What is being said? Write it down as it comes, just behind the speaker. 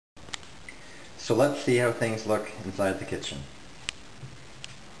So let's see how things look inside the kitchen.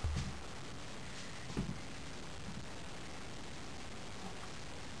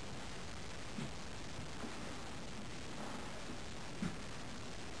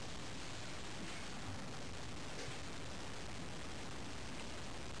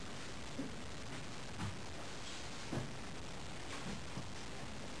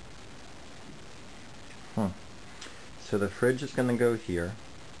 So the fridge is going to go here,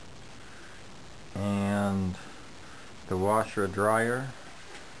 and the washer dryer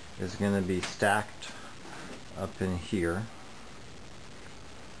is going to be stacked up in here,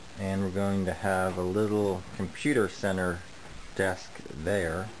 and we're going to have a little computer center desk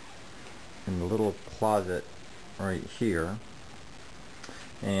there, and a little closet right here,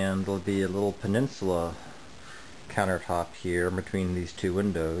 and there'll be a little peninsula countertop here between these two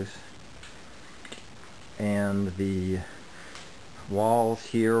windows. And the walls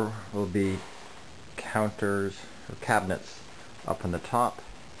here will be counters or cabinets up on the top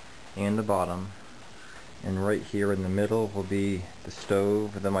and the bottom, and right here in the middle will be the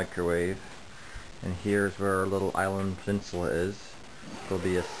stove or the microwave, and here's where our little island peninsula is. There'll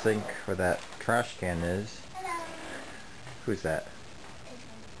be a sink where that trash can is. Hello. Who's that?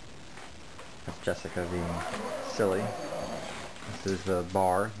 That's Jessica being silly. This is the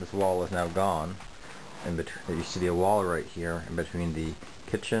bar. This wall is now gone. There used to be a wall right here in between the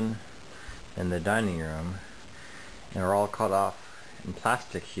kitchen and the dining room, and we're all cut off in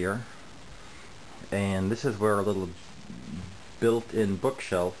plastic here. And this is where a little built-in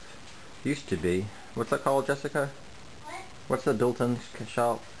bookshelf used to be. What's that called, Jessica? What? What's the built-in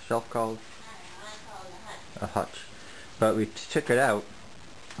shelf called? I call it A hutch. But we took it out,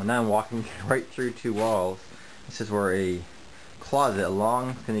 and now I'm walking right through two walls. This is where a closet, a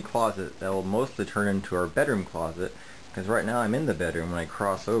long skinny closet that will mostly turn into our bedroom closet, because right now I'm in the bedroom when I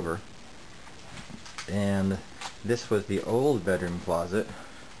cross over. And this was the old bedroom closet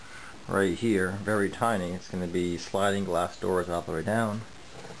right here, very tiny. It's going to be sliding glass doors all the way down,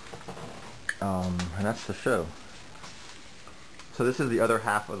 and that's the show. So this is the other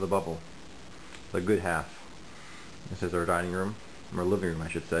half of the bubble, the good half. This is our dining room, or living room I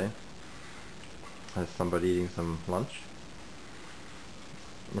should say. Has somebody eating some lunch.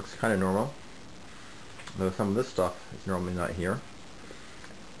 Looks kind of normal, though some of this stuff is normally not here.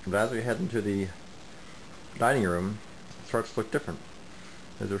 But as we head into the dining room, it starts to look different.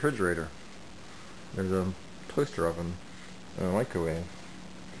 There's a refrigerator, there's a toaster oven, and a microwave,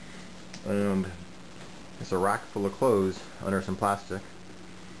 and there's a rack full of clothes under some plastic,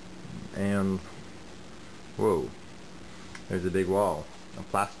 and whoa, there's a big wall of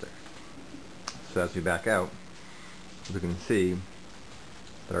plastic. So as we back out, we can see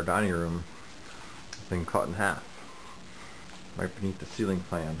that our dining room has been cut in half right beneath the ceiling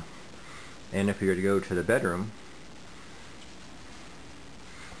fan. And if we were to go to the bedroom,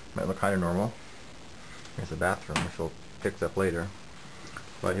 it might look kind of normal. Here's the bathroom, which we'll fix up later.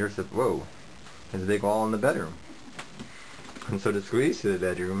 But here's the, whoa, there's a big wall in the bedroom. And so to squeeze to the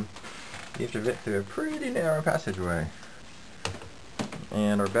bedroom, you have to fit through a pretty narrow passageway.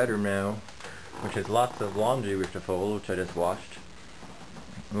 And our bedroom now, which has lots of laundry we have to fold, which I just washed.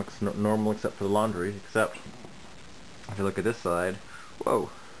 It looks normal except for the laundry, except if you look at this side, whoa,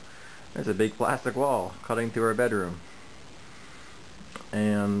 there's a big plastic wall cutting through our bedroom.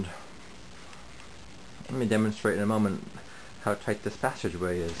 And let me demonstrate in a moment how tight this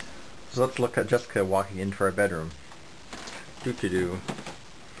passageway is. So let's look at Jessica walking into our bedroom. Doo-doo-doo.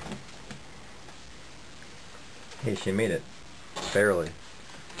 Hey, she made it. Barely.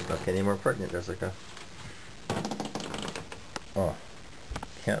 Not getting more pregnant, Jessica. Oh.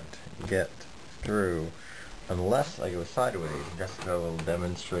 Can't get through unless I go sideways. Jessica will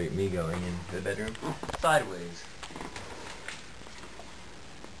demonstrate me going into the bedroom sideways.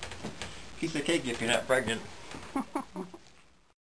 Piece of cake if you're not pregnant.